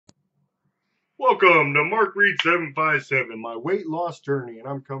Welcome to Mark Reed 757, my weight loss journey, and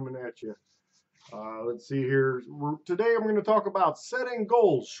I'm coming at you. Let's see here. Today I'm going to talk about setting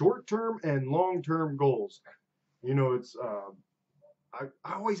goals, short-term and long-term goals. It's I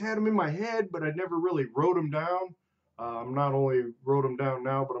always had them in my head, but I never really wrote them down. I'm not only wrote them down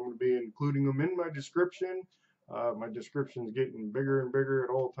now, but I'm going to be including them in my description. My description is getting bigger and bigger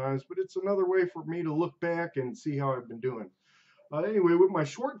at all times, but it's another way for me to look back and see how I've been doing. Anyway, with my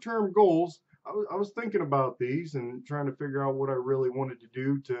short-term goals, I was thinking about these and trying to figure out what I really wanted to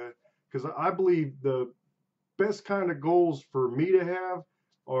do because I believe the best kind of goals for me to have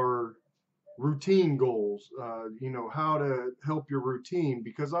are routine goals. How to help your routine,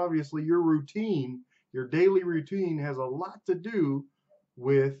 because obviously your routine, your daily routine has a lot to do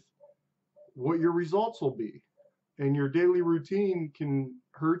with what your results will be. And your daily routine can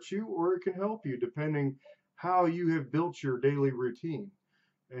hurt you or it can help you depending how you have built your daily routine.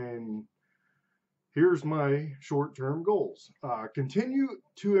 And here's my short-term goals. Continue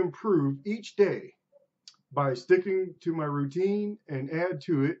to improve each day by sticking to my routine and add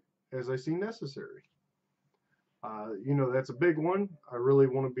to it as I see necessary. That's a big one. I really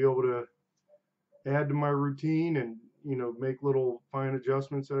want to be able to add to my routine and, make little fine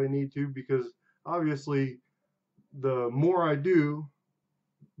adjustments that I need to, because obviously the more I do,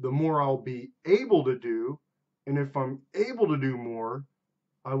 the more I'll be able to do. And if I'm able to do more,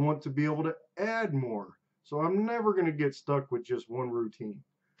 I want to be able to add more. So I'm never going to get stuck with just one routine.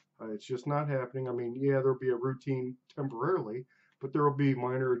 It's just not happening. I mean, yeah, there'll be a routine temporarily, but there will be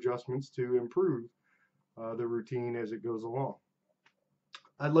minor adjustments to improve the routine as it goes along.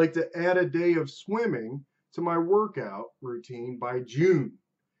 I'd like to add a day of swimming to my workout routine by June.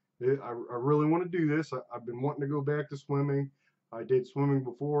 I really want to do this. I've been wanting to go back to swimming. I did swimming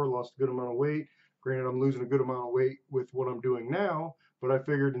before, lost a good amount of weight. Granted, I'm losing a good amount of weight with what I'm doing now, but I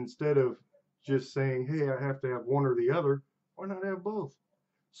figured instead of just saying, hey, I have to have one or the other, why not have both?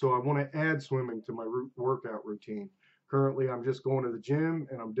 So I want to add swimming to my workout routine. Currently, I'm just going to the gym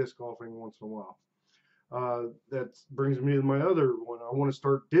and I'm disc golfing once in a while. That brings me to my other one. I want to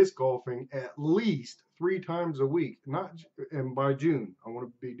start disc golfing at least 3 times a week. Not and by June, I want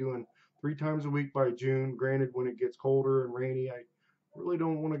to be doing 3 times a week by June. Granted, when it gets colder and rainy, I really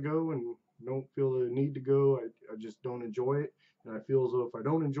don't want to go and don't feel the need to go. I just don't enjoy it, and I feel as though if I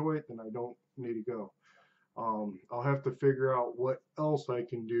don't enjoy it, then I don't need to go. I'll have to figure out what else I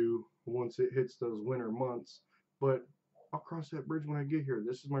can do once it hits those winter months, but I'll cross that bridge when I get here.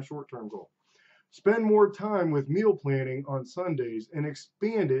 This is my short-term goal. Spend more time with meal planning on Sundays and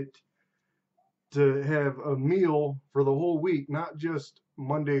expand it to have a meal for the whole week, not just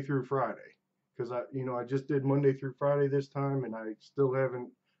Monday through Friday. Because I just did Monday through Friday this time, and I still haven't.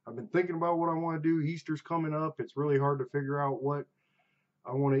 I've been thinking about what I want to do. Easter's coming up. It's really hard to figure out what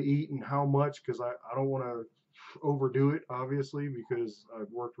I want to eat and how much, because I don't want to overdo it, obviously, because I've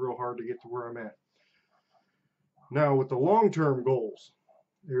worked real hard to get to where I'm at. Now, with the long-term goals,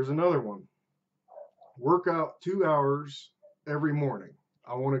 here's another one. Work out 2 hours every morning.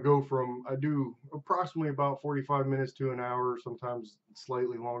 I want to go from, I do approximately about 45 minutes to an hour, sometimes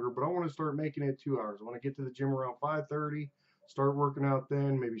slightly longer, but I want to start making it 2 hours. I want to get to the gym around 5:30, start working out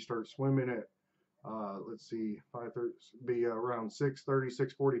then, maybe start swimming at, let's see, 5:30, be around 6:30,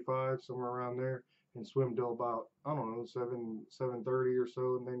 6:45, somewhere around there, and swim till about, I don't know, 7:30 or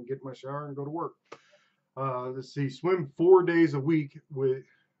so, and then get my shower and go to work. Let's see, swim 4 days a week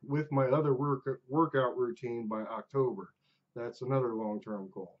with my other workout routine by October. That's another long-term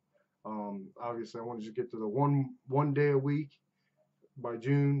goal. Obviously, I want to just get to the one day a week by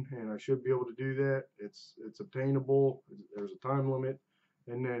June, and I should be able to do that. It's obtainable. There's a time limit,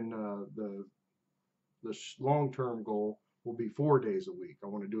 and then the long-term goal will be 4 days a week. I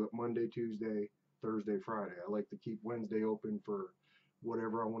want to do it Monday, Tuesday, Thursday, Friday. I like to keep Wednesday open for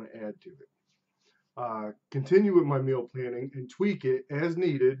whatever I want to add to it. Continue with my meal planning and tweak it as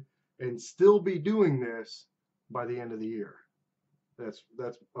needed, and still be doing this by the end of the year. That's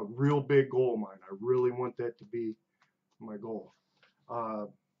a real big goal of mine. I really want that to be my goal. Uh,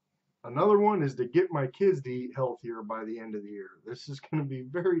 Another one is to get my kids to eat healthier by the end of the year. This is going to be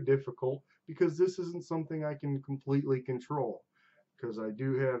very difficult because this isn't something I can completely control, because I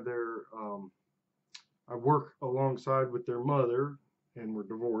do have I work alongside with their mother, and we're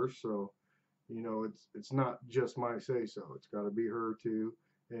divorced, so it's not just my say so. It's got to be her too.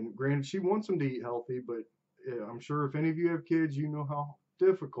 And granted, she wants them to eat healthy, but I'm sure if any of you have kids, you know how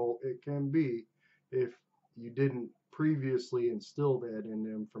difficult it can be if you didn't previously instill that in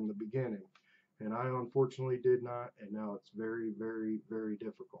them from the beginning. And I unfortunately did not, and now it's very, very, very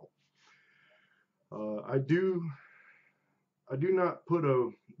difficult. I do I do not put a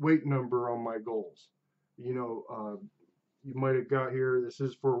weight number on my goals. You know, you might have got here, this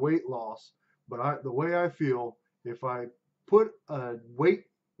is for weight loss, but the way I feel, if I put a weight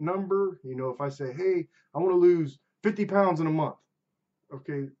number, you know, if I say, hey, I want to lose 50 pounds in a month,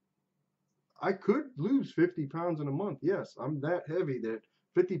 okay, I could lose 50 pounds in a month. Yes, I'm that heavy that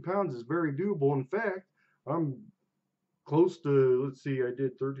 50 pounds is very doable. In fact, I'm close to, let's see, I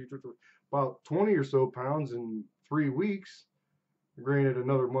did 30, about 20 or so pounds in 3 weeks. Granted,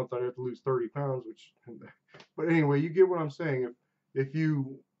 another month I'd have to lose 30 pounds, which, but anyway, you get what I'm saying. If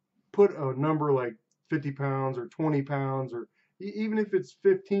you put a number like 50 pounds or 20 pounds, or even if it's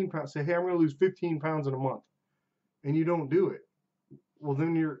 15 pounds, say, hey, I'm going to lose 15 pounds in a month, and you don't do it, well,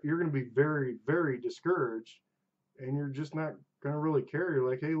 then you're going to be very, very discouraged, and you're just not going to really care. You're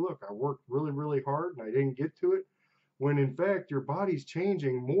like, hey, look, I worked really, really hard and I didn't get to it. When in fact, your body's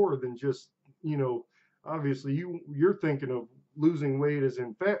changing more than just, you know, obviously you're thinking of losing weight as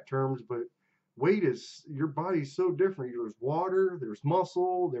in fat terms, but weight is, your body's so different. There's water, there's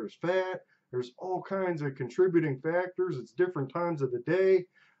muscle, there's fat, there's all kinds of contributing factors. It's different times of the day.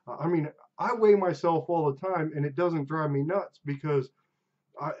 I mean, I weigh myself all the time and it doesn't drive me nuts because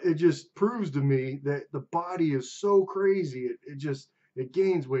it just proves to me that the body is so crazy. It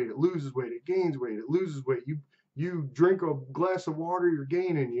gains weight, it loses weight, it gains weight, it loses weight. You drink a glass of water, you're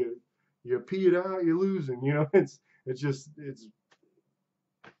gaining. You pee it out, you're losing. You know, it's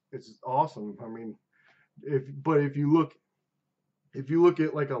awesome. I mean, if you look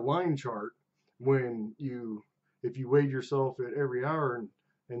at like a line chart, when if you weighed yourself at every hour,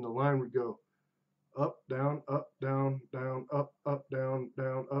 and the line would go up, down, down, up, down,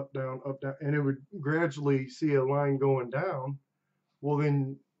 up, down, and it would gradually see a line going down, well,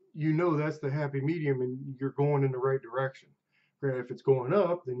 then you know that's the happy medium and you're going in the right direction. Granted, if it's going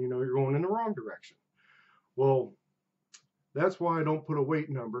up, then you know you're going in the wrong direction. Well, that's why I don't put a weight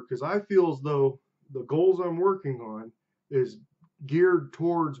number, because I feel as though the goals I'm working on is geared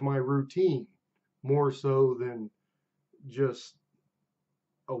towards my routine more so than just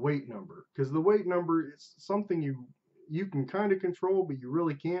a weight number, because the weight number is something you can kind of control, but you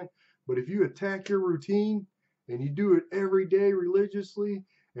really can't. But if you attack your routine and you do it every day religiously,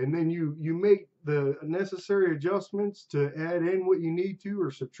 and then you make the necessary adjustments to add in what you need to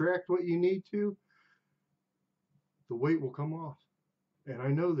or subtract what you need to, the weight will come off. And I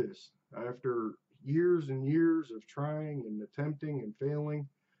know this after years and years of trying and attempting and failing.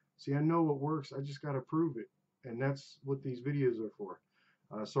 See, I know what works, I just got to prove it, and that's what these videos are for.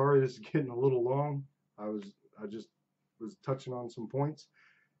 Sorry, this is getting a little long. I just was touching on some points.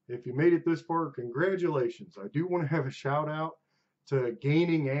 If you made it this far, congratulations. I do want to have a shout out to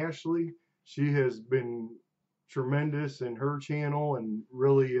Gaining Ashley. She has been tremendous in her channel and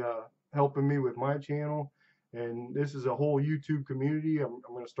really helping me with my channel. And this is a whole YouTube community. I'm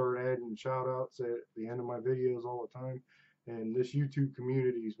going to start adding shout outs at the end of my videos all the time. And this YouTube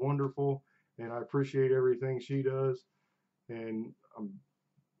community is wonderful, and I appreciate everything she does. And I'm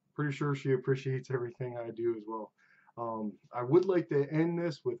pretty sure she appreciates everything I do as well. I would like to end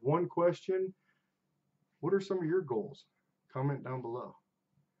this with one question. What are some of your goals? Comment down below.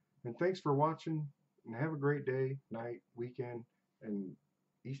 And thanks for watching, and have a great day, night, weekend, and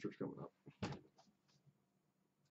Easter's coming up.